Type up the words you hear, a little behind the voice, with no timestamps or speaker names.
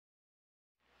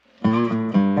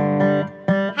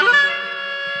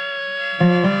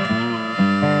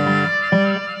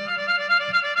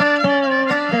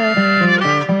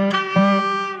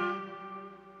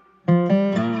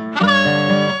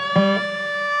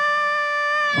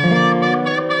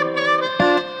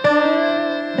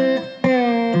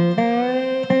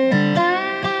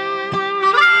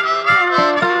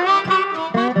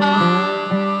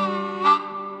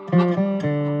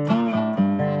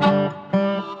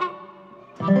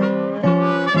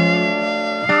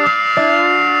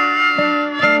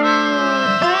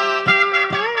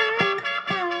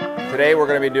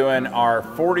going to be doing our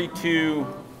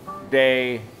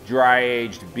 42-day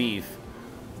dry-aged beef.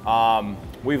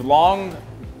 We've long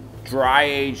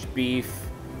dry-aged beef.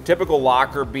 Typical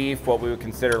locker beef, what we would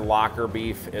consider locker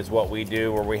beef, is what we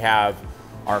do, where we have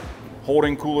our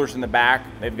holding coolers in the back.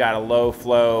 They've got a low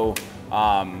flow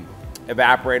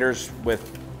evaporators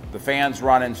with the fans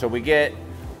running, so we get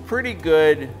pretty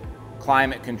good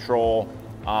climate control,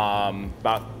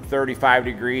 about 35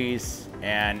 degrees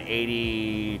and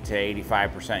 80 to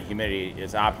 85% humidity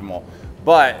is optimal.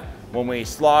 But when we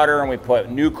slaughter and we put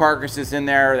new carcasses in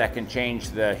there, that can change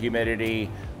the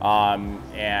humidity,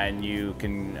 and you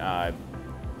can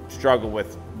struggle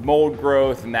with mold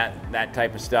growth and that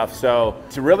type of stuff. So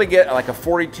to really get like a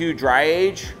 42 dry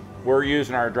age, we're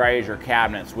using our Dryager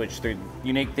cabinets, which the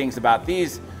unique things about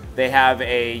these, they have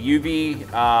a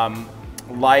UV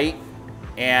light,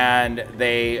 and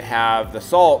they have the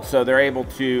salt, so they're able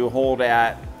to hold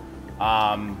at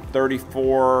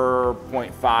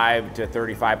 34.5 to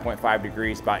 35.5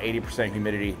 degrees, about 80%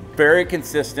 humidity. Very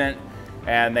consistent,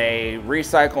 and they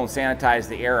recycle and sanitize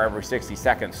the air every 60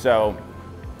 seconds. So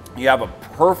you have a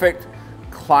perfect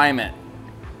climate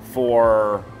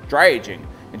for dry aging.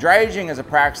 And dry aging is a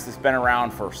practice that's been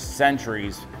around for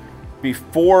centuries.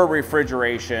 Before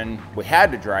refrigeration, we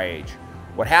had to dry age.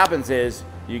 What happens is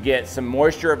you get some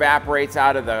moisture evaporates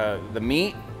out of the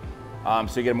meat, so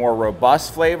you get a more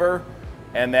robust flavor,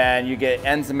 and then you get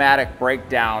enzymatic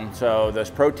breakdown, so those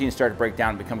proteins start to break down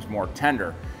and becomes more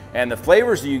tender. And the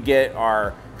flavors that you get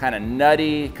are kind of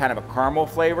nutty, kind of a caramel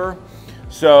flavor.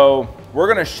 So we're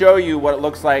gonna show you what it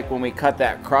looks like when we cut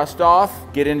that crust off,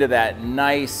 get into that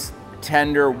nice,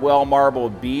 tender,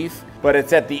 well-marbled beef. But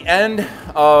it's at the end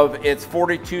of its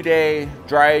 42-day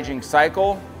dry aging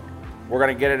cycle. We're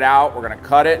gonna get it out, we're gonna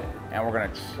cut it, and we're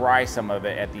gonna try some of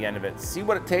it at the end of it. See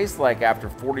what it tastes like after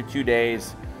 42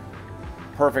 days,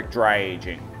 perfect dry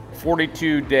aging.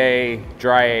 42-day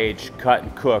dry age, cut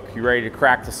and cook. You ready to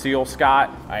crack the seal,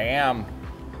 Scott? I am.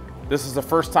 This is the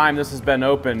first time this has been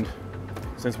opened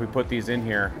since we put these in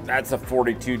here. That's a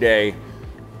 42-day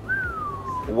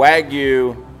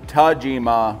Wagyu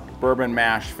Tajima bourbon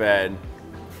mash fed.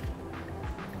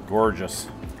 Gorgeous.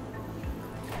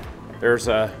 There's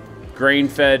a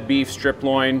grain-fed beef strip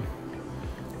loin,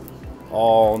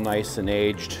 all nice and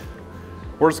aged.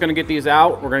 We're just gonna get these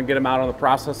out. We're gonna get them out on the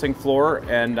processing floor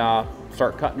and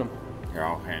start cutting them. Here,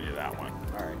 I'll hand you that one.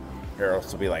 All right. Here,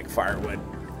 this will be like firewood.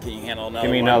 Can you handle another one?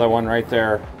 Give me another one right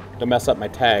there. Don't mess up my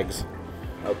tags.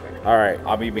 Okay. All right.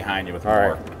 I'll be behind you with all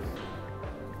more. Right.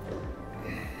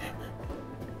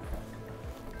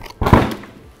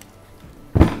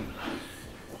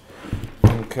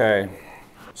 Okay.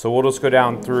 So we'll just go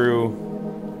down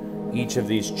through each of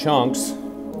these chunks.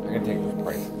 I'm gonna take the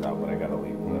prices out, but I gotta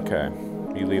leave. Okay.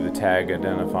 You leave the tag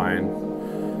identifying,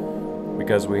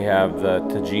 because we have the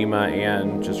Tajima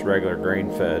and just regular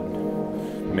grain-fed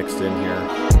mixed in here.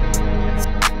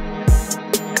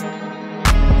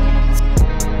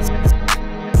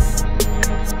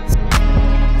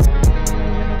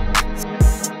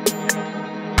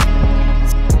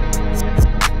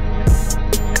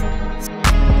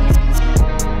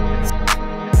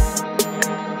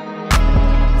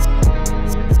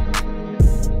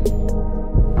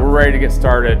 Ready to get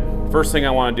started. First thing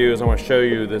I want to do is I want to show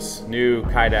you this new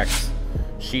Kydex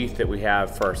sheath that we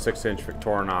have for our 6-inch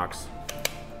Victorinox.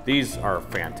 These are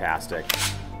fantastic.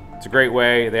 It's a great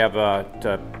way. They have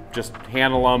to just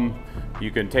handle them.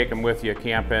 You can take them with you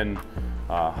camping,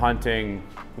 hunting,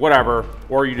 whatever,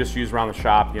 or you just use around the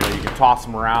shop. You know, you can toss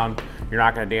them around. You're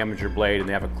not going to damage your blade, and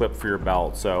they have a clip for your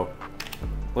belt. So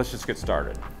let's just get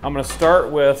started. I'm going to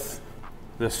start with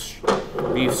this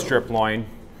beef strip loin.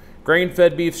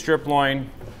 Grain-fed beef strip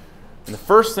loin. And the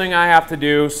first thing I have to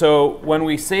do, so when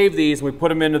we save these, we put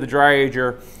them into the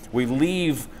Dryager, we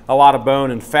leave a lot of bone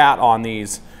and fat on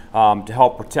these to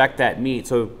help protect that meat.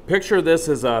 So picture this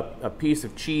as a piece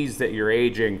of cheese that you're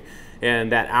aging,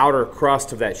 and that outer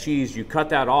crust of that cheese, you cut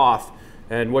that off,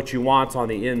 and what you want's on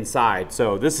the inside.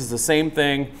 So this is the same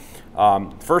thing.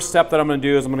 First step that I'm gonna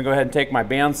do is I'm gonna go ahead and take my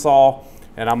bandsaw,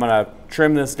 and I'm gonna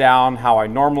trim this down how I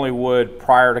normally would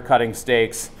prior to cutting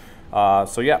steaks.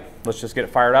 So yeah, let's just get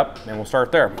it fired up and we'll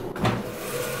start there.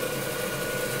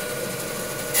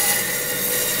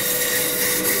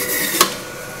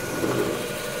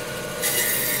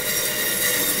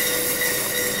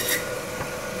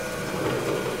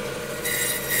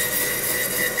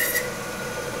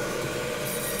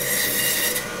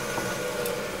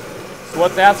 So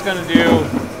what that's going to do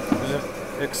is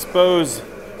expose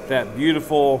that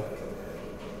beautiful,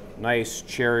 nice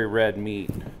cherry red meat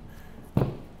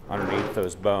underneath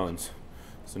those bones.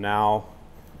 So now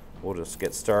we'll just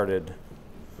get started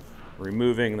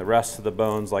removing the rest of the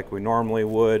bones like we normally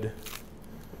would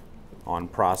on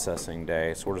processing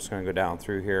day. So we're just going to go down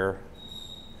through here,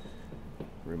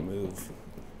 remove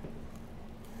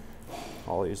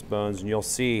all these bones, and you'll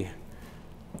see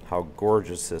how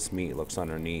gorgeous this meat looks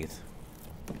underneath.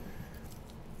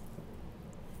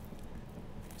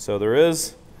 So there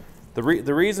is the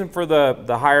reason for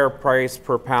the higher price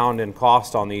per pound in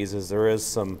cost on these is there is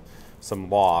some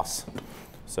loss.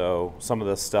 So some of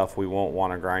this stuff we won't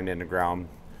want to grind into ground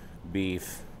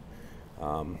beef,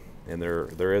 and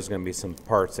there is going to be some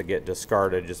parts that get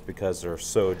discarded just because they're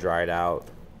so dried out.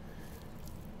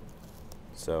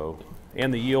 So,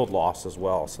 and the yield loss as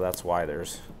well, so that's why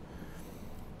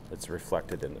it's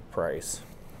reflected in the price.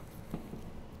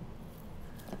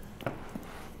 So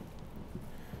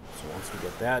once we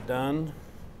get that done,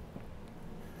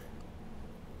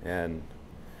 and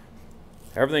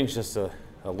everything's just a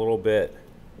little bit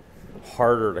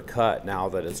harder to cut now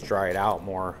that it's dried out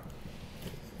more.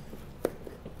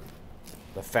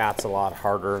 The fat's a lot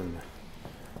harder and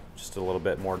just a little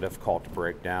bit more difficult to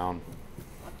break down.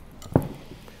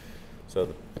 So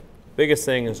the biggest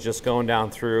thing is just going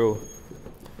down through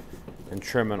and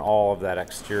trimming all of that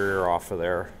exterior off of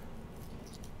there.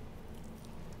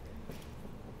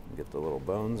 Get the little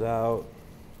bones out.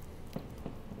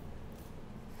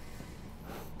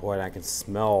 Boy, and I can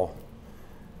smell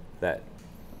that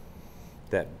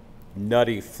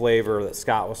nutty flavor that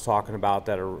Scott was talking about,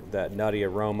 that nutty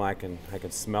aroma. I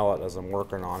can smell it as I'm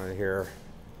working on it here.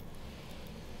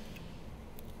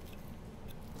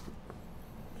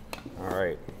 All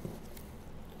right.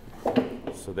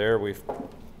 So there we've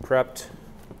prepped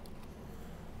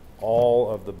all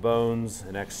of the bones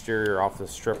and exterior off the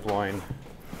strip loin.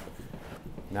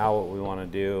 Now what we want to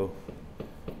do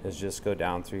is just go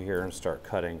down through here and start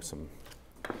cutting some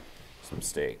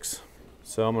steaks.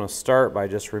 So I'm going to start by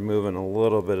just removing a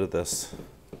little bit of this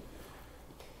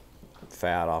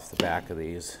fat off the back of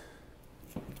these.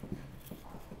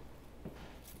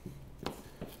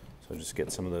 So just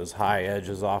get some of those high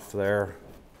edges off there.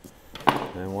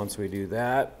 And once we do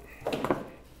that,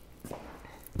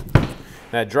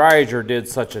 that Dryager did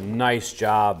such a nice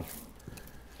job.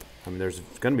 I mean, there's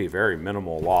going to be very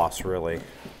minimal loss, really.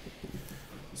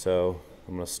 So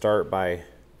I'm going to start by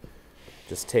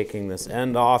just taking this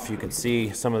end off. You can see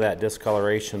some of that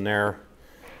discoloration there.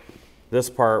 This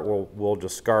part, we'll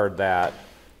discard that.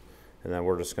 And then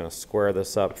we're just going to square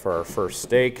this up for our first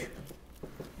steak.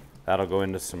 That'll go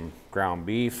into some ground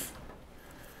beef.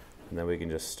 And then we can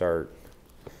just start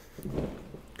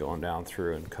going down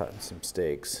through and cutting some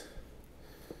steaks.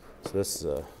 So this is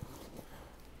a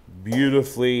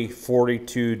beautifully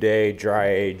 42-day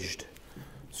dry-aged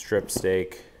strip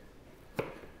steak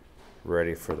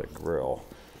ready for the grill.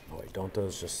 Boy, don't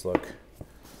those just look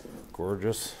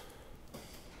gorgeous?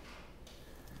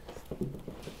 And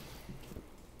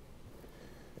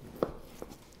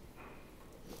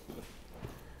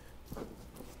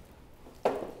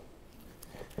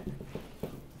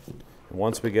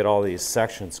once we get all these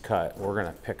sections cut, we're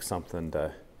going to pick something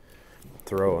to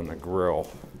throw in the grill.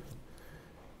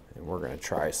 And we're going to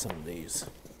try some of these.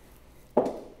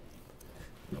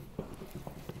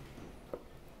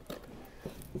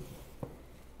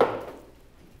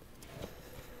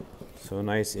 So a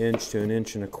nice 1 to 1.25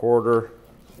 inches.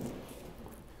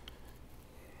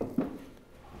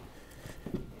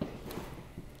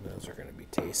 Those are going to be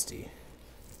tasty.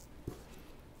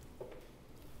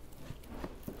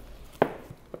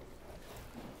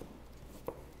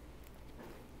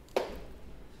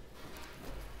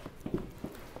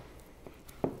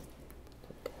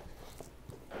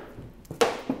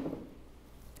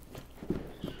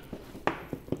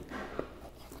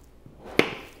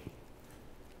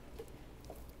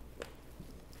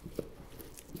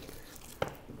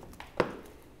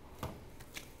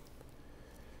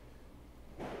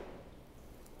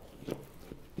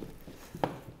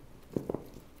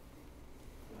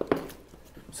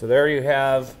 So there you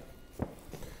have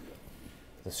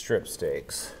the strip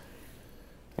steaks.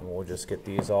 And we'll just get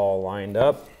these all lined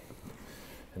up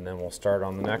and then we'll start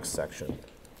on the next section.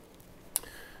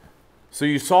 So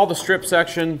you saw the strip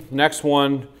section. Next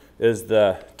one is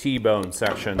the T-bone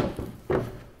section.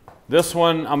 This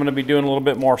one I'm going to be doing a little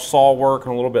bit more saw work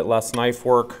and a little bit less knife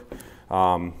work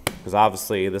because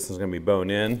obviously this is going to be bone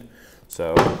in.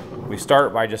 So we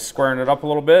start by just squaring it up a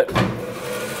little bit.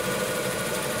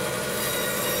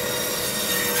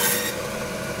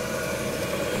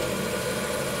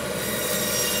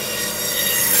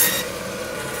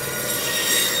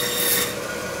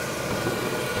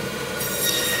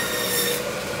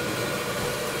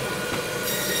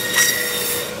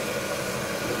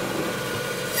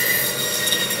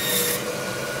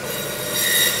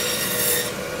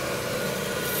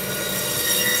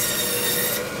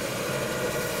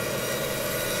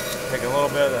 get a little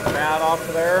bit of the fat off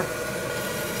of there.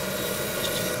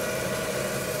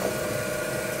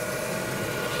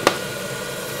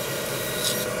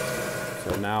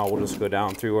 So now we'll just go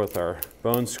down through with our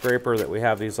bone scraper that we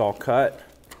have these all cut.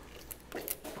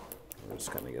 We're just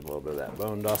gonna get a little bit of that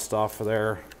bone dust off of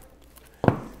there.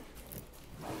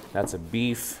 That's a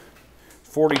beef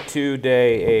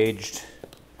 42-day aged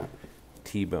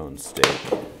T-bone steak.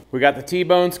 We got the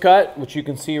T-bones cut, which you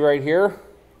can see right here.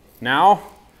 Now,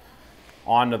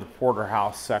 on to the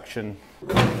Porterhouse section.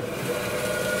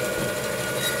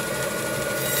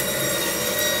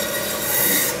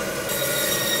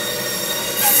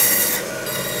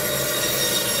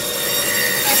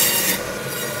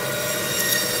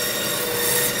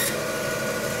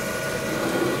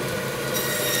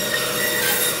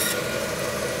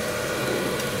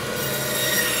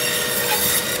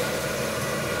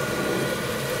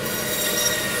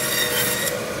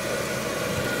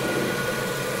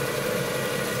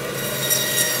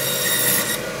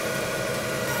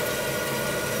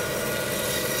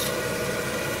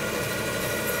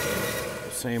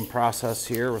 Same process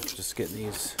here with just getting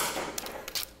these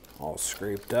all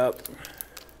scraped up.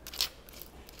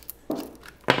 Can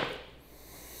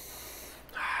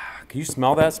you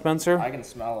smell that, Spencer? I can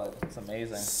smell it. It's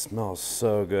amazing. It smells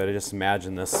so good. I just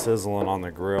imagine this sizzling on the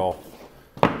grill.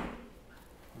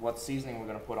 What seasoning we're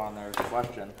gonna put on there is the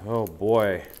question. Oh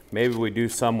boy, maybe we do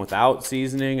some without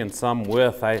seasoning and some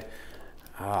with.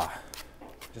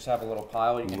 Just have a little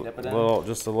pile you can dip it in.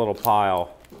 Just a little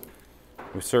pile.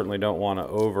 We certainly don't want to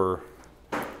over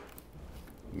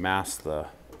mask that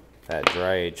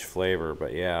dry age flavor,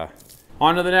 but yeah.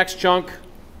 On to the next chunk.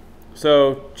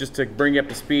 So just to bring you up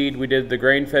to speed, we did the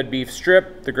grain-fed beef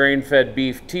strip, the grain-fed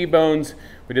beef T-bones,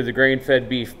 we did the grain-fed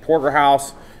beef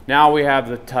Porterhouse. Now we have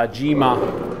the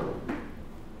Tajima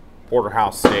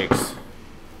Porterhouse steaks.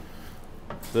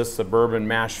 This suburban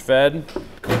mash fed.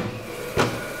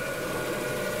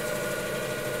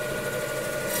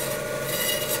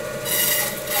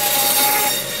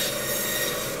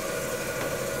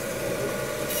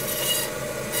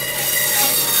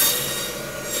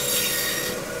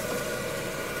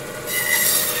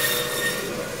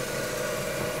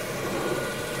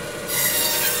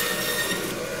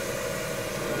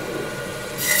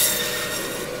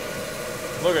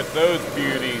 Look at those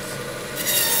beauties.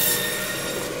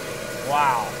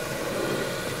 Wow.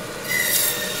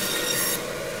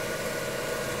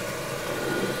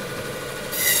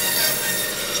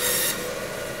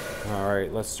 All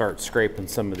right, let's start scraping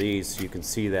some of these so you can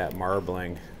see that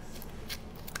marbling.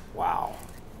 Wow.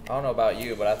 I don't know about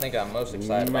you, but I think I'm most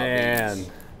excited about these.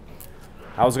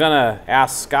 I was gonna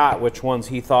ask Scott which ones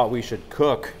he thought we should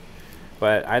cook,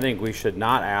 but I think we should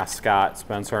not ask Scott,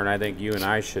 Spencer, and I think you and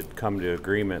I should come to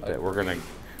agreement that we're gonna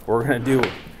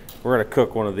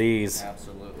cook one of these.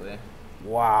 Absolutely.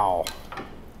 Wow.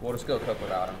 We'll just go cook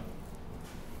without him.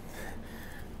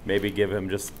 Maybe give him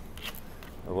just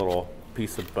a little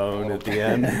piece of bone at the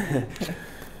end.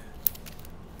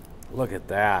 Look at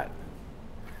that.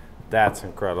 That's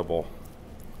incredible.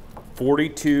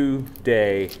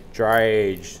 42-day dry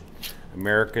aged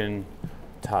American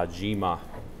Tajima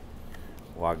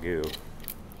Wagyu.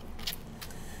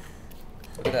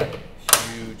 Look at that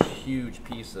huge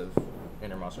piece of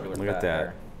intermuscular fat. Look at that.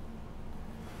 There.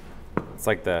 It's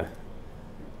like the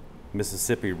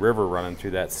Mississippi River running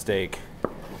through that steak.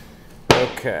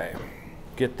 Okay,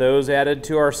 get those added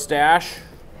to our stash.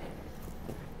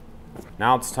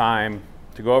 Now it's time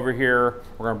to go over here.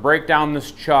 We're gonna break down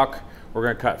this chuck. We're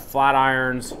gonna cut flat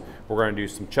irons. We're gonna do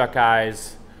some chuck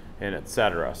eyes and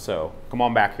etc. So come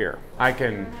on back here.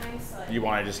 You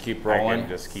want to just keep rolling? I can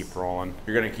just keep rolling.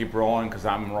 You're going to keep rolling because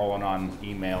I'm rolling on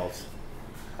emails.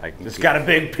 I can Just got a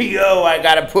big PO I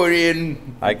got to put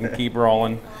in. I can keep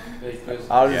rolling.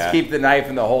 I'll just keep the knife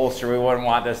in the holster. We wouldn't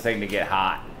want this thing to get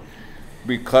hot.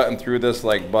 Be cutting through this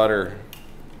like butter.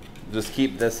 Just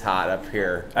keep this hot up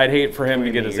here. I'd hate for him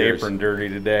to get his apron dirty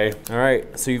today. All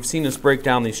right, so you've seen us break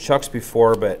down these chucks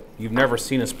before, but you've never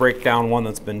seen us break down one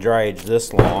that's been dry aged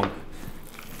this long.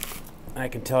 I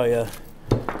can tell you,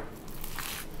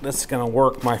 this is gonna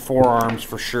work my forearms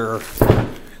for sure.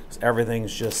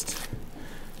 Everything's just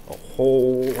a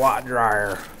whole lot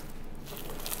drier.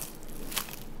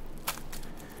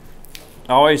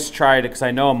 I always try to, because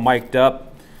I know I'm mic'd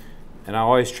up, and I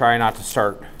always try not to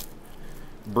start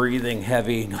breathing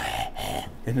heavy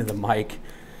into the mic.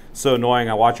 So annoying.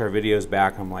 I watch our videos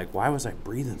back, I'm like, why was I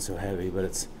breathing so heavy? But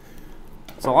it's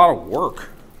a lot of work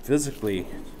physically,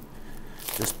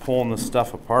 just pulling this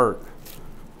stuff apart.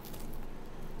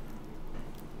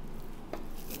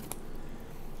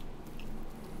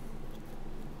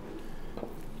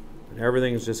 And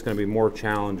everything's just going to be more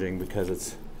challenging because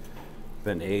it's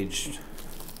been aged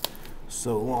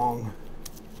so long.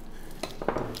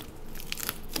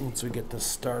 Once we get this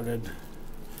started.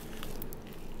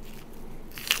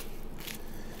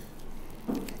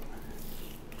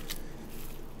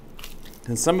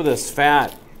 And some of this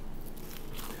fat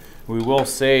we will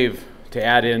save to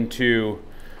add into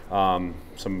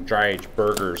some dry aged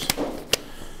burgers.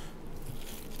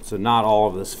 So not all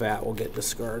of this fat will get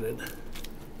discarded.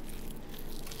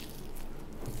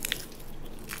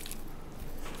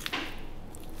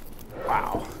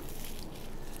 Wow.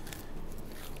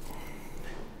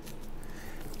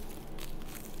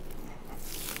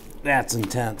 That's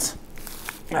intense.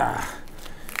 Ah.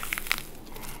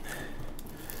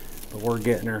 But we're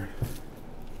getting her.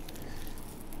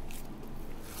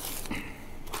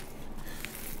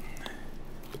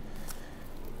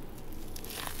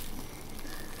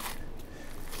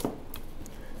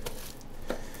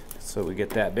 So we get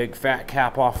that big fat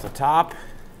cap off the top.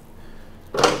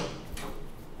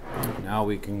 Now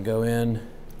we can go in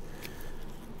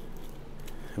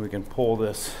and we can pull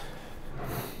this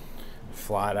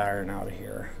flat iron out of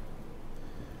here.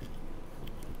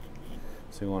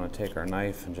 So we want to take our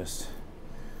knife and just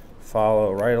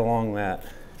follow right along that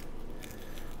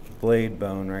blade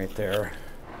bone right there,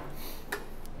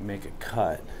 make a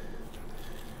cut,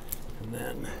 and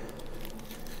then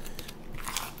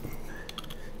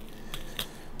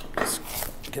just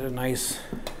get a nice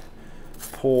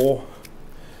pull.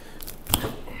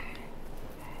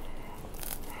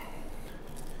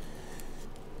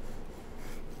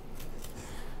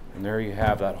 And there you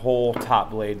have that whole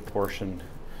top blade portion,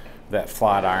 that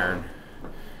flat iron.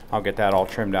 I'll get that all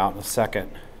trimmed out in a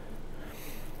second.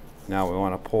 Now we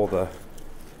want to pull the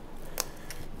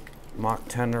mock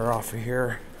tender off of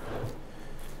here.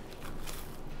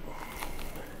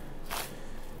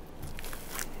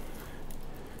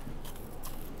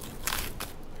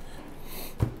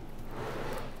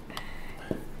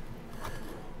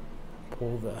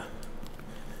 Pull the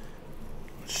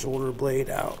shoulder blade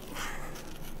out.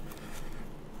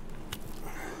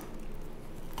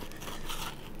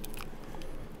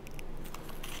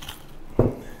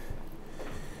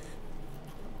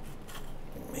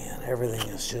 Everything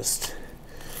is just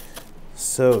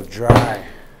so dry.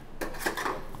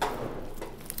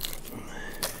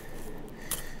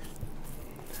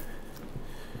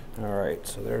 All right,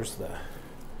 so there's the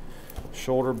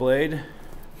shoulder blade.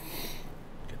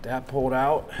 Get that pulled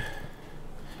out.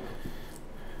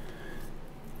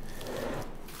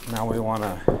 Now we want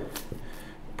to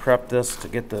prep this to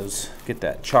get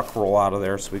that chuck roll out of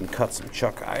there so we can cut some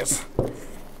chuck eyes.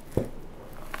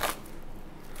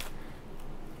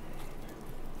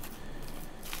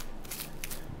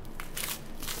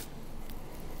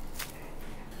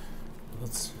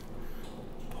 Let's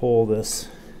pull this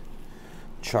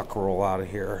chuck roll out of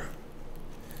here.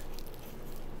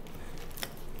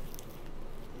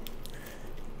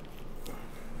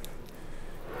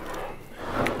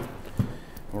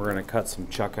 We're going to cut some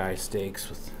chuck eye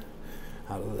steaks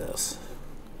out of this.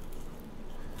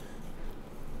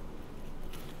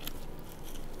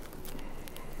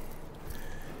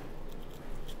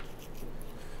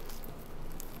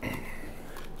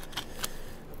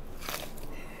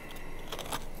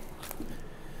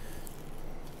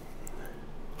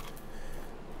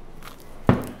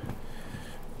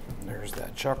 There's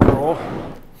that chuck roll.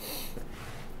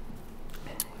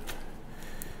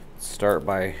 Start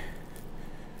by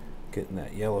getting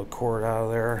that yellow cord out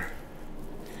of there.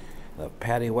 The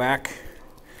patty whack.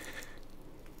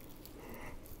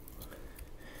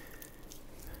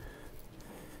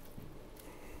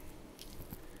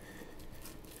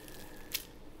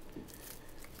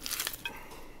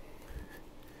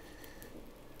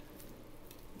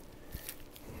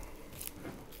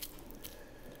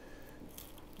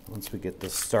 Once we get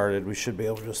this started, we should be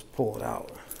able to just pull it out.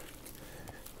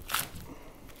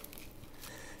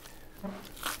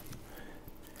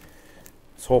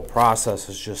 This whole process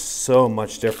is just so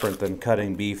much different than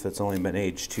cutting beef that's only been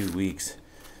aged 2 weeks.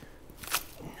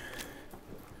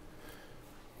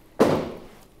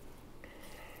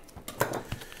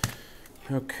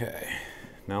 Okay,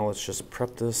 now let's just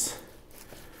prep this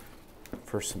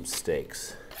for some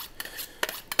steaks.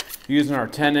 Using our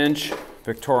 10-inch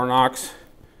Victorinox,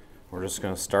 we're just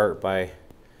going to start by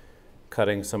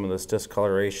cutting some of this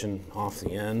discoloration off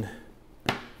the end,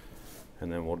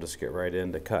 and then we'll just get right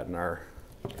into cutting our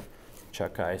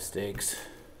chuck eye steaks.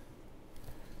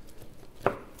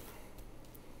 And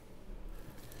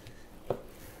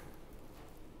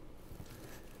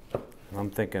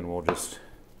I'm thinking we'll just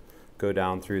go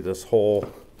down through this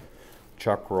whole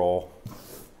chuck roll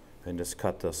and just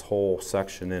cut this whole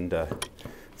section into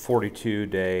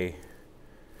 42-day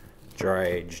dry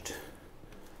aged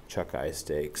chuck eye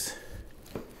steaks.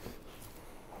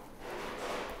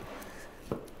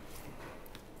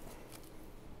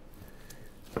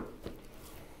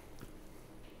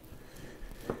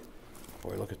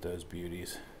 Boy, look at those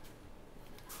beauties.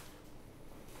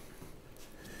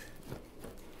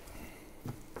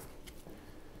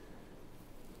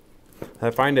 I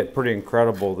find it pretty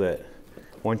incredible that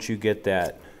once you get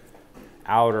that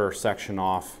outer section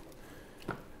off,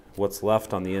 what's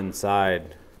left on the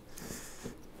inside,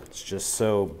 it's just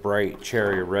so bright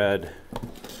cherry red,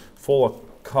 full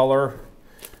of color,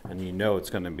 and you know it's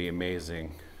going to be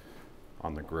amazing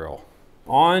on the grill.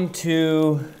 On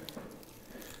to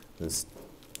this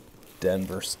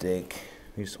Denver steak.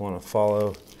 You just want to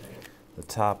follow the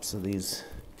tops of these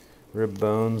rib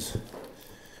bones.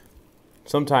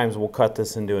 Sometimes we'll cut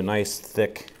this into a nice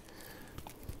thick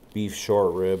beef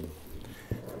short rib.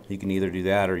 You can either do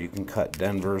that or you can cut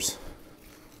Denvers.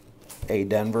 A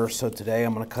Denver. So today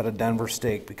I'm going to cut a Denver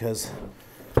steak because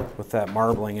with that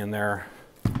marbling in there,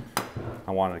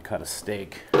 I wanted to cut a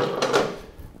steak.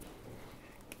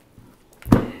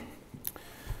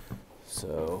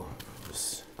 So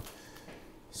just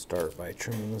start by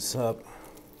trimming this up.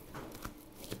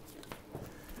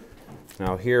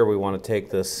 Now here we want to take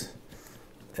this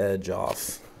edge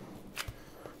off.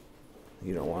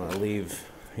 You don't want to leave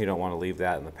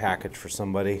that in the package for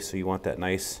somebody, so you want that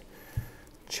nice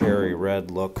cherry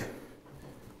red look.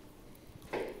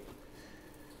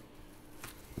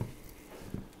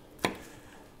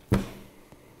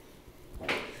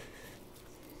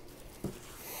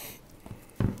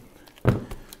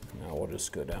 Now we'll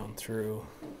just go down through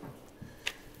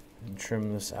and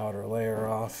trim this outer layer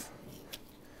off.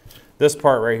 This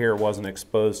part right here wasn't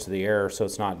exposed to the air, so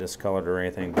it's not discolored or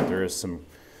anything, but there is some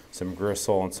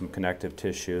gristle and some connective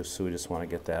tissue, so we just want to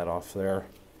get that off there.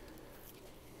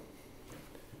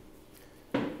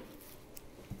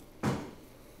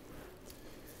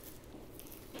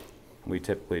 We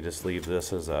typically just leave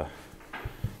this as a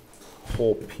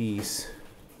whole piece.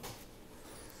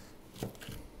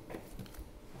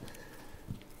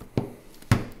 And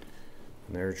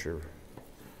there's your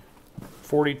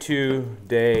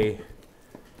 42-day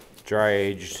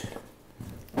dry-aged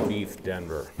beef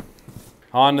Denver.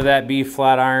 Onto that beef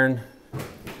flat iron.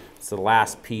 It's the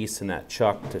last piece in that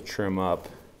chuck to trim up.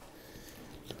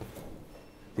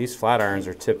 These flat irons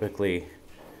are typically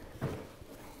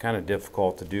kind of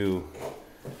difficult to do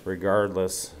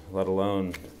regardless, let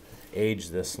alone age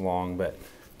this long, but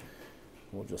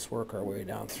we'll just work our way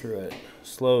down through it.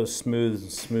 Slow is smooth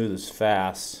and smooth is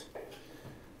fast.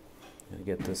 Gonna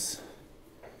get this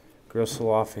gristle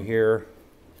off of here.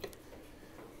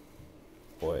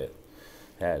 Boy,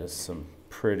 that is some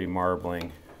pretty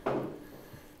marbling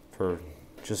for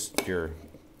just your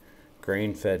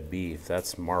grain-fed beef.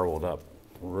 That's marbled up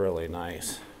really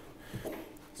nice.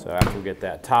 So after we get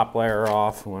that top layer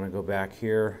off, we want to go back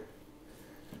here.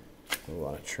 We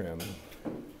want to trim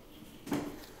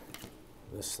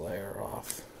this layer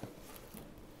off.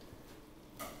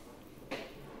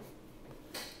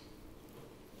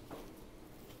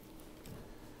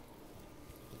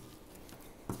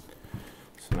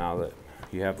 So now that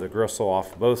you have the gristle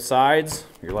off both sides,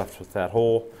 you're left with that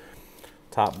whole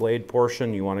top blade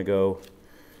portion. You want to go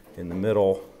in the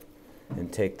middle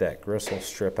and take that gristle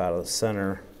strip out of the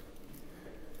center.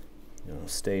 You know,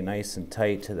 stay nice and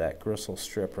tight to that gristle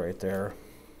strip right there.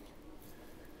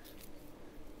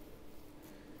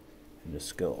 And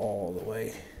just go all the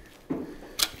way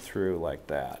through like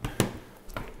that.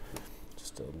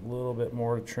 Just a little bit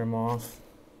more to trim off.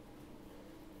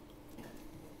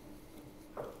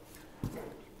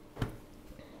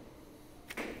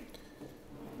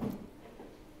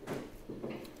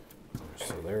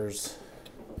 So there's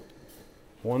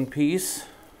one piece.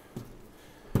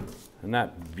 Isn't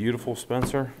that beautiful,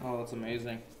 Spencer? Oh, that's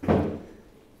amazing.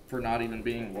 For not even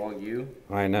being Wagyu.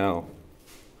 I know.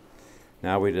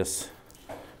 Now we just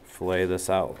fillet this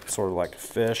out sort of like a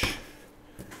fish.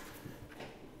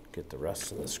 Get the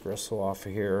rest of this gristle off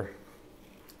of here.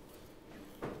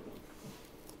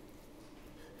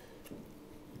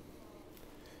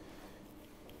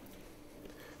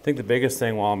 I think the biggest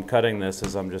thing while I'm cutting this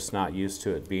is I'm just not used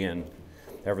to it being,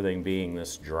 everything being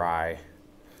this dry.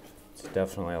 It's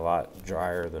definitely a lot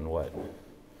drier than what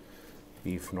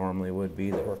beef normally would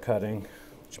be that we're cutting,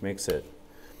 which makes it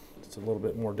just a little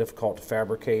bit more difficult to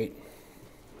fabricate.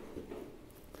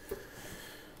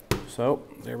 So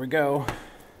there we go.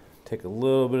 Take a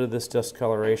little bit of this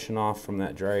discoloration off from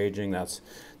that dry aging. That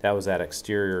was that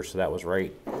exterior, so that was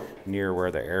right near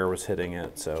where the air was hitting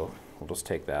it. So we'll just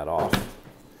take that off.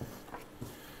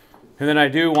 And then I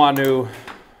do want to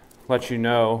let you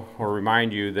know or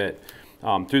remind you that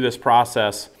through this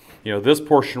process, this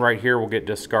portion right here will get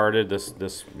discarded,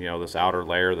 this outer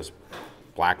layer, this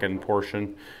blackened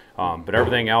portion, but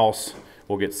everything else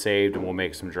will get saved and we'll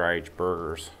make some dry aged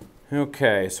burgers.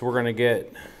 Okay, so we're gonna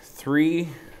get 3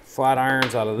 flat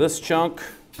irons out of this chunk,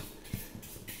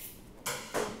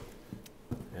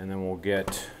 and then we're gonna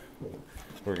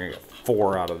get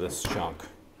 4 out of this chunk.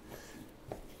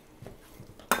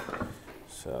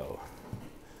 So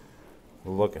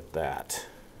look at that.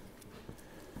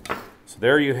 So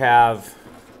there you have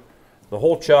the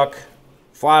whole chuck,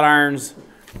 flat irons,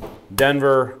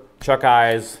 Denver, chuck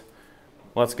eyes.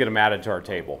 Let's get them added to our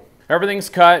table. Everything's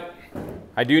cut.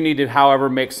 I do need to, however,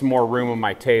 make some more room on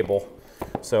my table.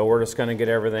 So we're just gonna get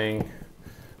everything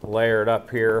layered up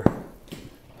here.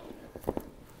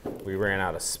 We ran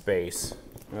out of space.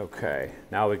 Okay,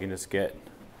 now we can just get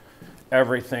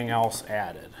everything else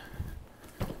added.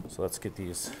 So let's get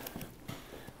these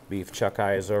beef chuck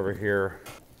eyes over here.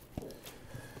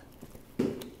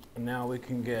 Now we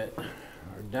can get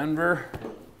our Denver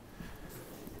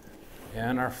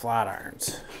and our flat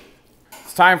irons.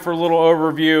 It's time for a little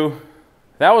overview.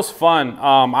 That was fun.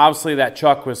 Obviously that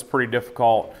chuck was pretty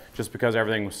difficult just because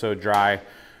everything was so dry.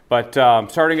 But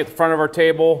starting at the front of our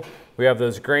table, we have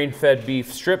those grain-fed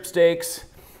beef strip steaks.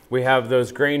 We have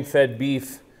those grain-fed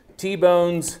beef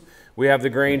T-bones. We have the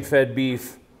grain-fed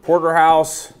beef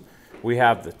Porterhouse. We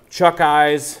have the chuck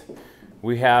eyes.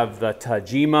 We have the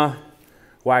Tajima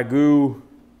Wagyu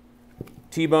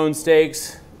T-bone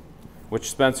steaks, which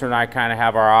Spencer and I kind of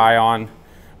have our eye on.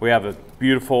 We have a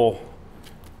beautiful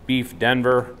beef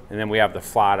Denver, and then we have the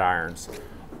flat irons.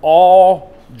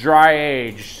 All dry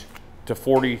aged to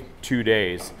 42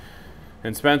 days.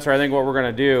 And Spencer, I think what we're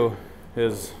gonna do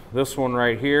is this one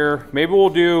right here. Maybe we'll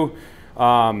do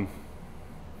one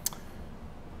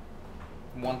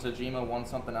Tajima, one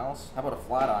something else. How about a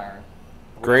flat iron?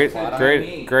 Great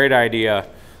idea.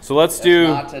 So let's do.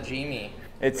 Not Tajimi.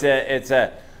 It's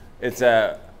a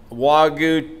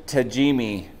Wagyu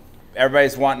Tajimi.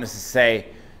 Everybody's wanting us to say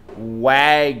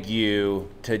Wagyu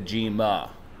Tajima.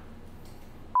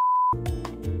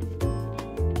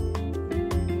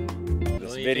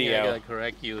 This video. I gotta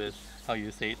correct you is how you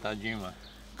say Tajima.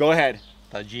 Go ahead.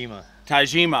 Tajima.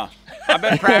 Tajima. I've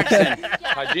been practicing.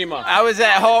 Tajima. I was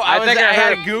at home. I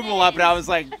had heard Google up and I was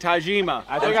like Tajima.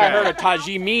 I think I heard a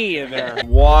Tajimi in there.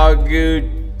 Wagyu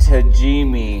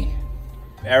Tajimi.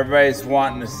 Everybody's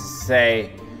wanting us to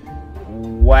say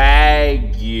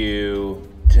Wagyu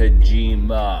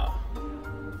Tajima.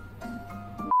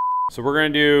 So we're gonna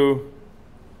do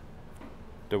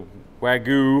the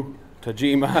Wagyu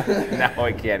Tajima. Now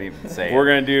I can't even say We're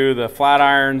it. gonna do the flat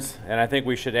irons, and I think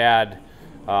we should add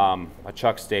a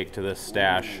chuck steak to this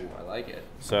stash. Ooh, I like it.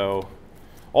 So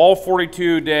all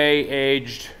 42-day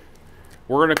aged.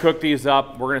 We're gonna cook these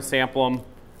up. We're gonna sample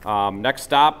them. Next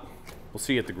stop, we'll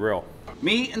see you at the grill.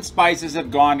 Meat and spices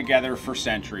have gone together for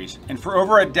centuries, and for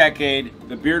over a decade,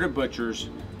 the Bearded Butchers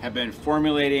have been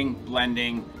formulating,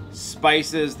 blending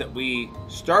spices that we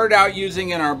started out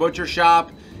using in our butcher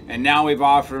shop, and now we've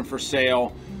offered them for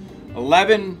sale.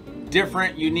 11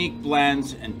 different unique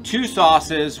blends and 2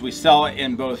 sauces. We sell it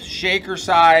in both shaker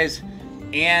size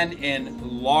and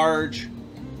in large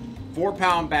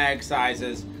 4-pound bag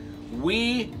sizes.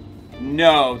 We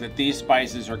know that these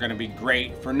spices are going to be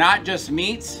great for not just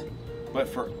meats, but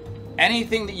for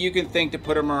anything that you can think to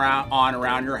put them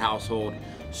around your household.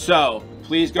 So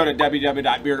please go to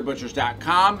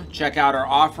www.beardedbutchers.com, check out our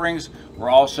offerings. We're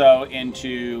also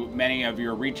into many of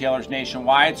your retailers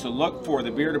nationwide, so look for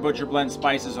the Bearded Butcher blend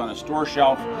spices on a store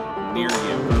shelf near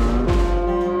you.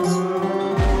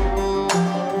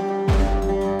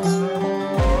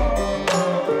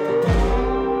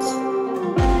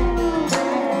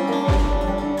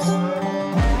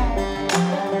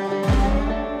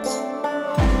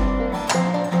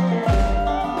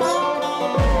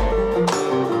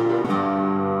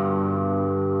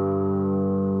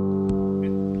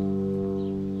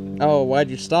 Oh, why'd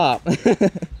you stop? Ow!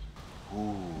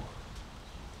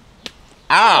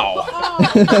 Oh,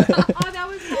 that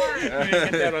was hard.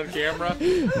 Get that on camera.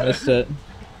 Missed it.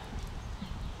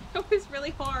 That was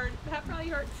really hard. That probably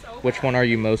hurt so bad. Which one are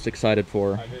you most excited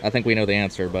for? I think we know the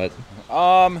answer, but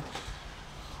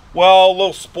Well, a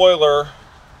little spoiler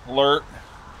alert.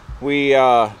 We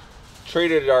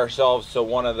treated ourselves to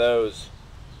one of those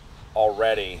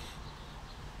already.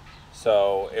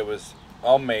 So it was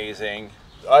amazing.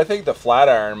 I think the flat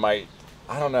iron might,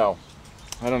 I don't know.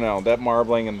 That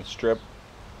marbling and the strip.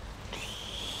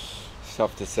 It's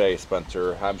tough to say,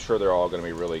 Spencer. I'm sure they're all going to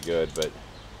be really good, but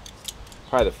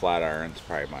Probably the flat iron's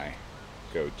probably my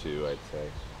go-to, I'd say.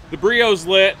 The Breeo's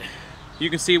lit. You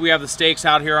can see we have the steaks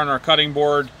out here on our cutting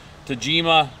board.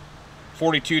 Tajima,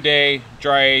 42-day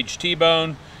dry-aged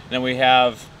T-bone. And then we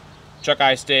have chuck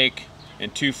eye steak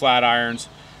and 2 flat irons.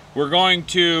 We're going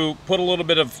to put a little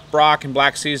bit of Brock and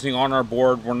black seasoning on our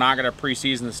board. We're not going to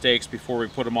pre-season the steaks before we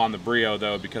put them on the Breeo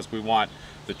though, because we want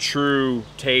the true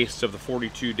taste of the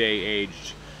 42-day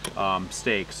aged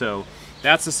steak. So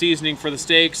that's the seasoning for the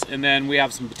steaks. And then we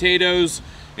have some potatoes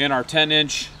in our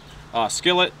 10-inch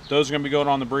skillet. Those are going to be going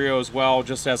on the Breeo as well,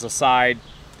 just as a side.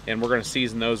 And we're going to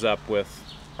season those up with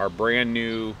our brand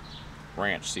new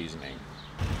ranch seasoning.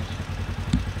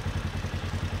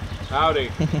 Howdy.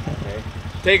 Okay.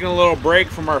 Taking a little break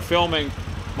from our filming.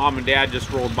 Mom and Dad just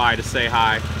rolled by to say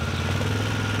hi.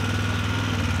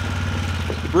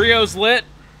 The Breeo's lit.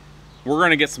 We're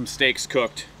gonna get some steaks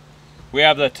cooked. We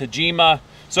have the Tajima.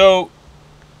 So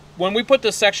when we put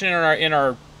this section in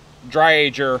our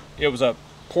Dryager, it was a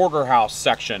Porterhouse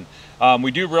section. We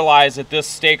do realize that this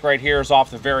steak right here is off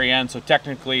the very end, so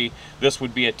technically this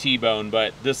would be a T-bone,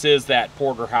 but this is that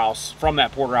Porterhouse, from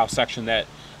that Porterhouse section that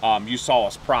you saw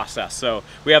us process. So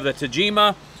we have the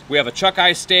Tajima, we have a chuck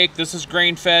eye steak, this is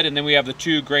grain fed, and then we have the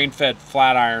 2 grain fed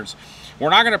flat irons. We're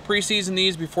not going to pre-season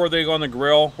these before they go on the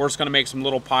grill. We're just going to make some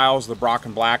little piles of the Brock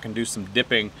and black and do some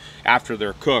dipping after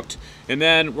they're cooked. And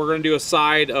then we're going to do a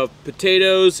side of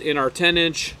potatoes in our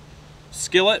 10-inch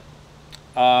skillet.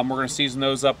 We're going to season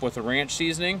those up with a ranch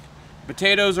seasoning.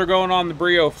 Potatoes are going on the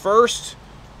Breeo first.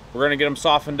 We're going to get them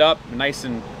softened up nice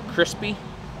and crispy.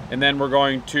 And then we're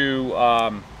going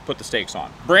to put the steaks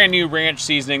on. Brand new ranch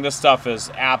seasoning. This stuff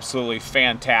is absolutely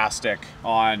fantastic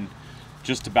on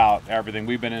just about everything.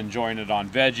 We've been enjoying it on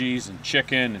veggies and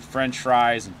chicken and french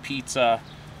fries and pizza,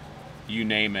 you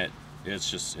name it. It's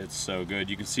so good.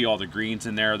 You can see all the greens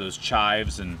in there, those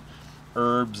chives and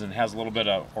herbs, and has a little bit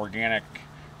of organic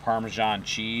Parmesan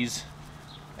cheese.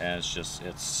 And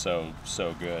it's so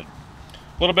good.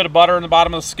 A little bit of butter in the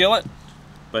bottom of the skillet,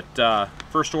 but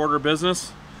first order of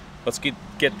business, let's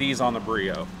get these on the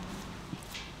Breeo.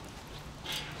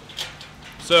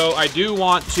 So I do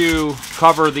want to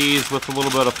cover these with a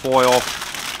little bit of foil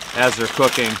as they're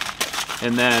cooking,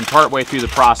 and then partway through the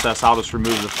process I'll just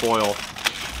remove the foil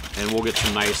and we'll get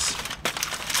some nice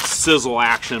sizzle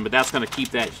action, but that's going to keep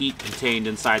that heat contained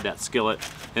inside that skillet,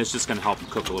 and it's just going to help them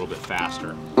cook a little bit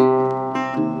faster.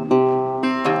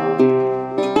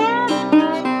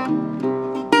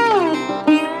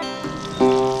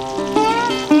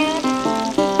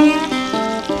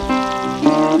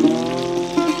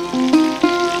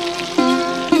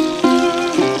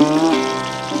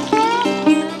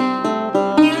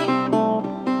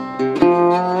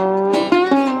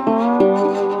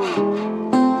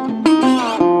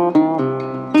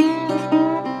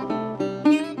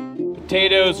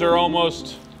 Potatoes are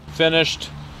almost finished,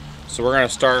 so we're going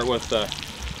to start with the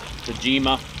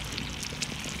Tajima.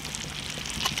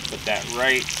 Put that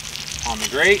right on the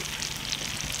grate.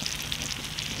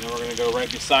 And then we're going to go right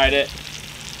beside it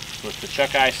with the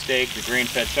chuck eye steak, the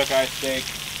grain-fed chuck eye steak,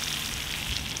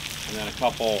 and then a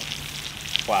couple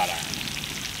flat irons.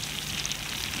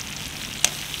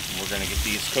 And we're going to get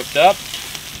these cooked up,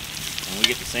 and we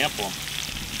get to sample them.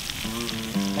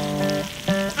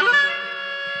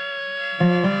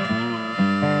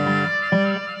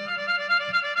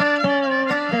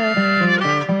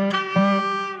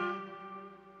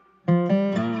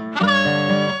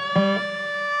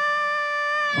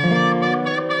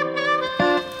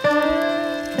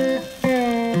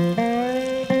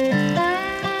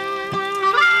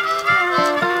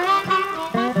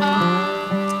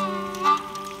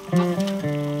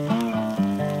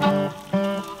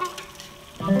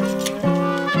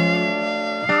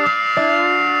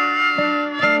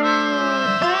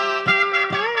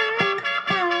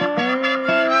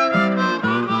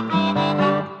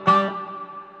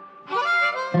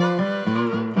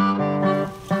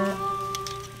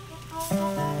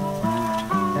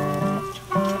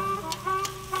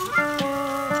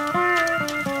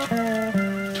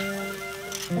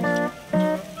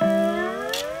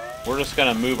 We're just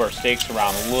going to move our steaks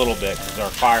around a little bit because our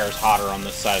fire is hotter on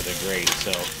this side of the grate.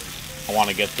 So I want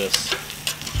to get this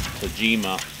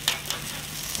Tajima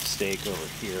steak over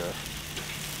here,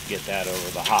 get that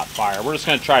over the hot fire. We're just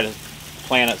going to try to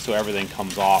plan it so everything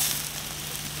comes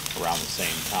off around the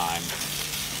same time.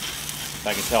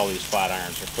 I can tell these flat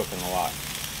irons are cooking a lot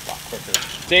quicker.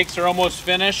 Steaks are almost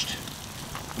finished.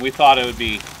 We thought it would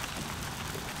be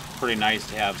pretty nice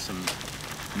to have some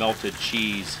melted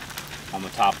cheese on the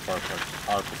top of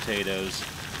our potatoes.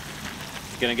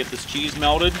 Gonna get this cheese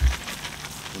melted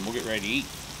and we'll get ready to eat.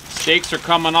 Steaks are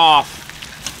coming off.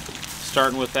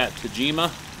 starting with that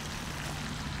Tajima.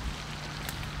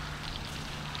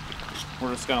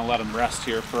 We're just gonna let them rest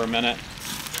here for a minute.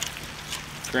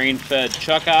 Grain-fed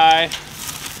chuck eye.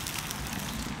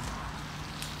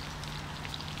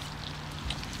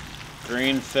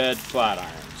 Grain-fed flat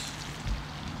irons.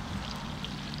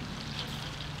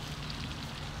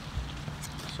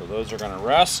 So those are gonna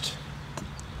rest.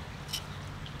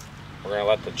 We're gonna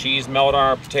let the cheese melt on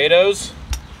our potatoes.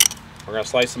 We're gonna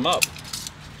slice them up.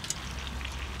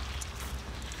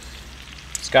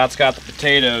 Scott's got the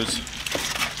potatoes.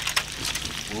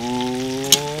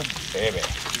 Ooh, baby,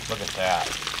 look at that.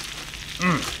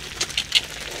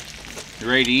 You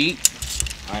ready to eat?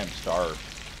 I am starved.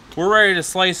 We're ready to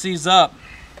slice these up.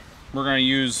 We're gonna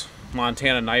use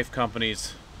Montana Knife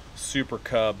Company's Super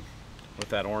Cub with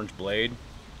that orange blade.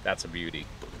 That's a beauty.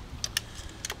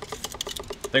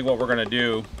 I think what we're gonna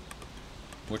do,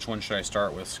 which one should I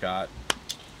start with, Scott?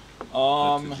 The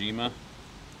Tajima?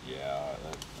 Yeah,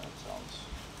 that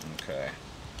sounds... Okay.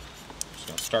 Just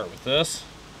gonna start with this.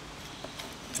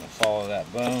 Gonna follow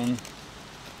that bone.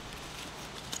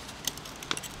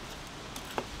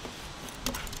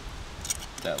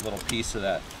 That little piece of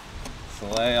that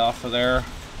fillet off of there.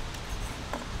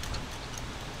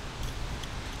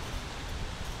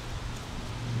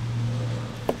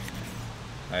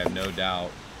 I have no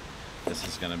doubt this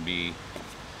is gonna be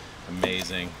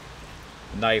amazing.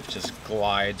 The knife just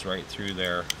glides right through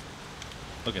there.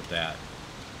 Look at that.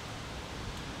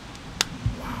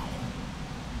 Wow.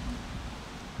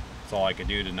 That's all I could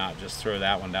do to not just throw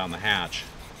that one down the hatch.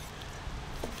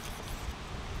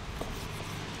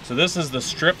 So this is the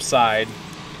strip side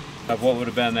of what would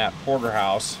have been that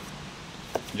Porterhouse.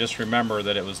 Just remember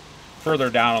that it was further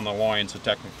down on the loin, so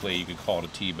technically you could call it a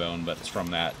T-bone, but it's from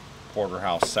that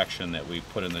Porterhouse section that we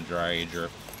put in the Dryager.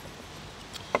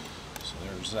 So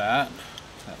there's that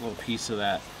little piece of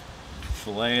that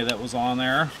fillet that was on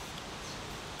there.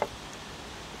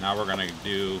 Now we're gonna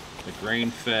do the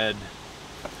grain-fed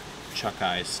chuck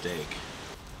eye steak.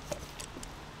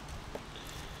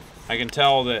 I can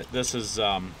tell that this is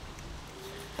a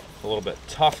little bit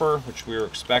tougher, which we were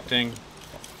expecting,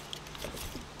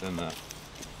 than the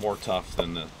more tough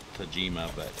than the Tajima,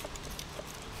 but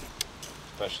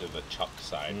especially the chuck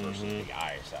side versus the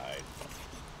eye side.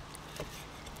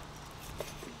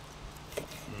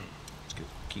 Let's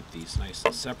keep these nice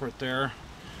and separate there.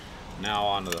 Now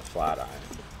onto the flat eye.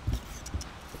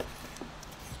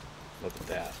 Look at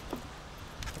that.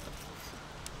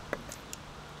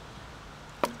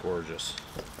 Gorgeous.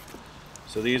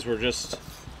 So these were just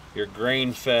your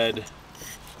grain-fed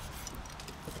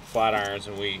flat irons,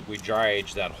 and we dry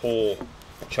aged that whole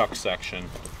chuck section,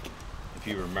 if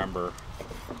you remember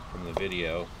from the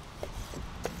video.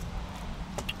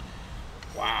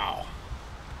 Wow.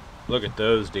 Look at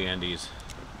those dandies.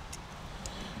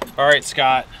 All right,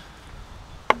 Scott.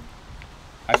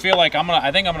 I feel like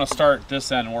I think I'm gonna start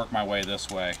this end and work my way this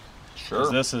way. Sure.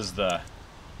 'Cause this is the,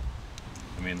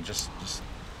 I mean, just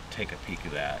take a peek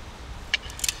of that.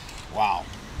 Wow,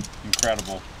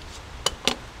 incredible.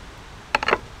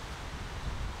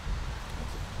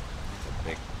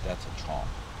 That's a chomp.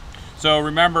 So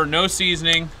remember, no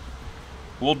seasoning.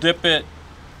 We'll dip it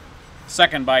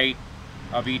second bite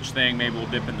of each thing. Maybe we'll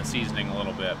dip in the seasoning a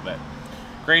little bit, but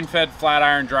grain-fed flat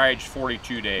iron, dry aged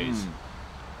 42 days.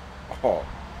 Oh.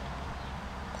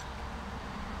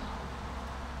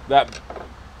 That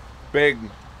big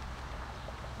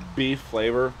beef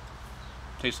flavor.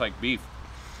 Tastes like beef,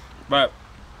 but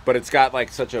it's got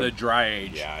like such the a dry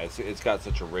age. yeah, it's got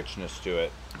such a richness to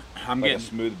it. I'm Like a getting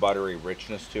smooth, buttery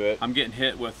richness to it. I'm getting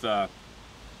hit with the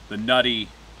nutty,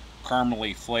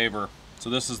 caramely flavor. So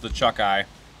this is the chuck eye,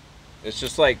 It's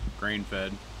just like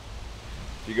grain-fed.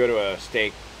 you go to a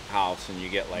steak house and you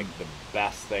get like the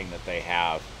best thing that they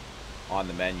have on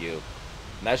the menu,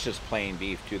 and that's just plain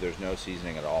beef too. There's no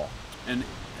seasoning at all. And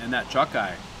that chuck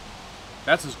eye,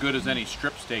 that's as good as any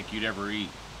strip steak you'd ever eat,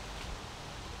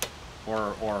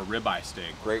 or a ribeye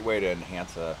steak. Great way to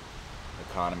enhance a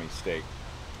economy steak.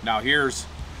 Now here's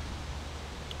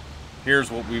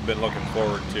what we've been looking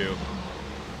forward to.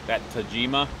 That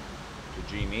Tajima.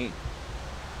 Tajimi.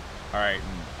 All right,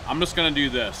 I'm just gonna do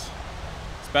this.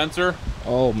 Spencer,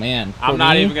 Oh man. I'm For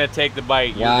not me, even gonna take the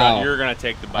bite. Wow. You're gonna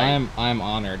take the bite. I'm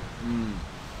honored.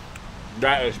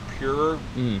 That is pure,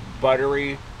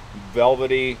 buttery,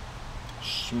 velvety,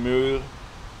 smooth,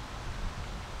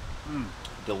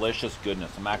 delicious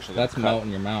goodness. I'm actually gonna That's melting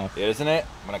in your mouth. Isn't it?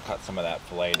 I'm gonna cut some of that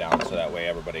fillet down so that way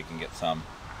everybody can get some.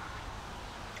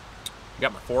 You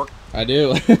got my fork? I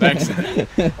do. Thanks.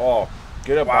 Oh,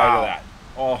 get a bite of that.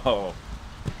 Oh.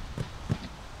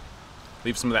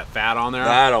 Leave some of that fat on there.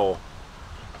 That'll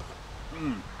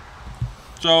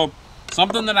So,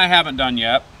 something that I haven't done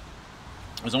yet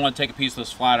is I want to take a piece of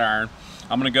this flat iron.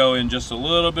 I'm going to go in just a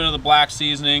little bit of the black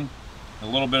seasoning, a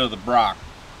little bit of the Brock.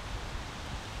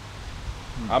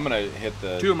 I'm gonna hit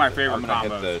the Two of my favorite I'm gonna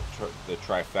combos. hit the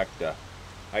trifecta.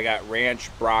 I got ranch,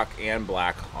 Brock, and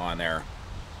black on there.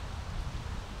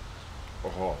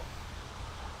 Oh,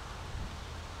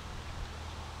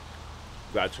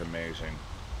 that's amazing.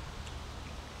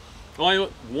 Only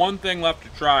one thing left to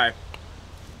try,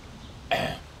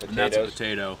 and that's a Potatoes.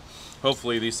 potato.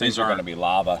 Hopefully these things These are gonna be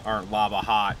lava. aren't lava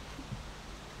hot.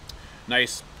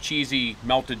 Nice cheesy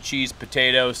melted cheese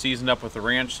potato seasoned up with the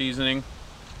ranch seasoning.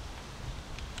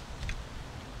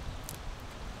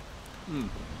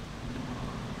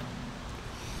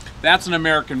 That's an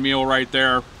American meal right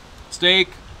there. Steak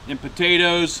and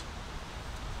potatoes.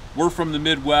 We're from the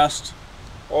Midwest,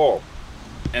 Oh,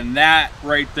 and that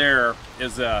right there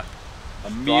is a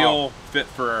meal fit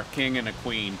for a king and a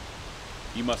queen.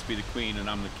 You must be the queen and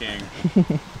I'm the king.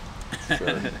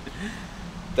 sure.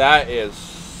 That is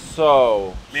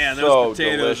so Man, those so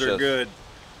potatoes delicious. are good.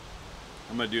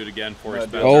 I'm gonna do it again for you, I'm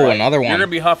gonna Spencer. do Oh, right. another You're one. gonna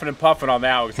be huffing and puffing on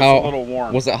that one because How it's a little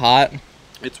warm. was it hot?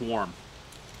 It's warm.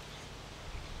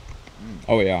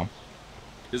 Oh yeah.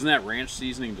 Isn't that ranch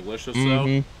seasoning delicious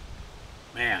Mhm.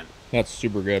 though? Man, That's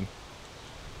super good.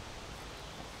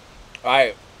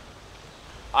 I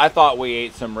thought we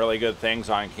ate some really good things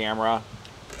on camera,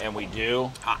 and we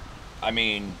do. I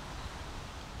mean,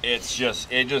 it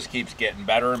just keeps getting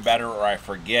better and better, or I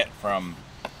forget from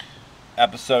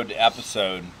episode to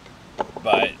episode.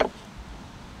 But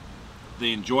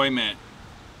the enjoyment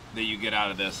that you get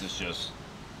out of this is just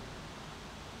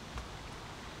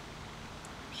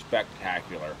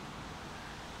spectacular.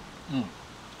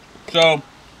 so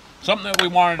something that we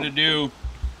wanted to do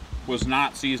was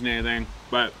not season anything,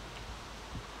 but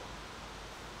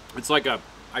it's like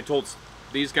I told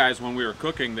these guys when we were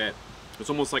cooking that it's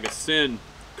almost like a sin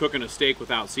cooking a steak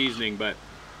without seasoning, but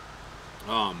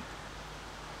I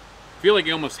feel like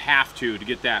you almost have to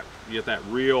get that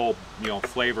real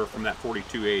flavor from that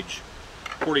 42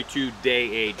 day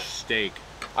aged steak.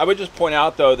 I would just point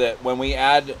out though that when we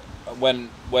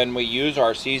we use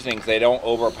our seasonings, they don't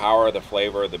overpower the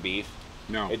flavor of the beef.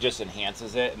 No, It just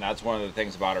enhances it, and that's one of the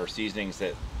things about our seasonings,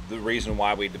 that the reason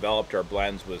why we developed our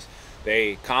blends was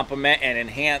they complement and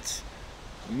enhance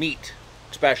meat,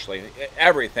 especially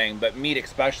everything, but meat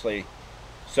especially.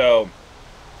 So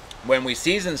when we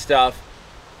season stuff,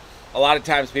 a lot of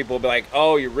times people will be like,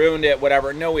 oh, you ruined it,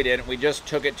 whatever. No, we didn't. We just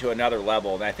took it to another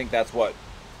level, and I think that's what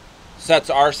sets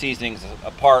our seasonings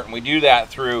apart. And we do that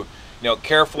through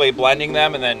carefully blending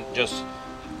them, and then just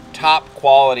top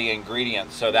quality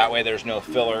ingredients, so that way there's no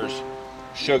fillers,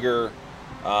 sugar.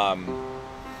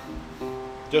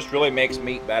 Just really makes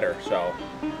meat better. So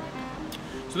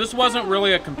this wasn't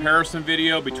really a comparison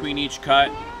video between each cut.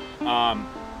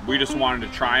 We just wanted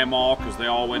to try them all because they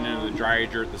all went into the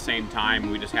Dryager at the same time.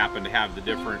 We just happened to have the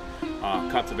different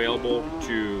cuts available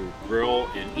to grill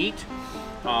and eat.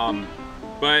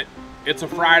 But it's a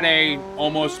Friday,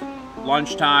 almost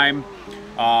lunchtime,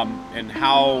 and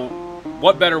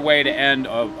what better way to end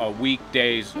a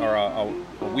weekdays or a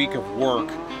week of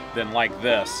work than like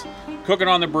this? Cooking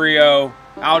on the Breeo,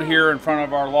 out here in front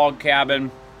of our log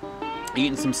cabin,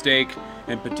 eating some steak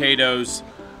and potatoes.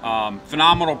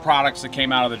 Phenomenal products that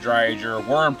came out of the Dryager.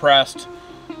 We're impressed.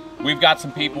 We've got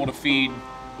some people to feed.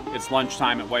 It's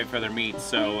lunchtime at White Feather Meats,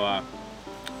 so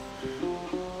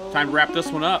time to wrap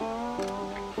this one up.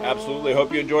 absolutely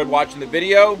hope you enjoyed watching the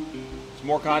video. Some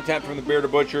more content from the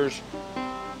Bearded Butchers.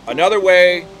 Another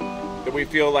way that we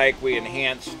feel like we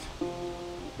enhanced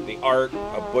the art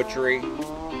of butchery,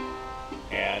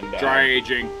 and Dry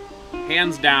aging,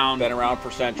 hands down. been around for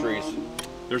centuries.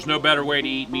 There's no better way to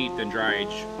eat meat than dry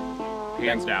age,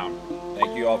 hands down.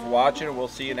 Thank you all for watching, and we'll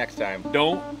see you next time.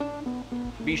 Don't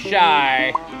be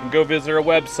shy and go visit our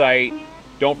website.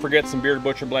 Don't forget some Bearded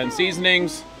Butcher Blend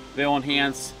seasonings. They'll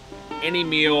enhance any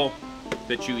meal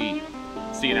that you eat.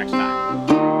 See you next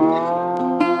time.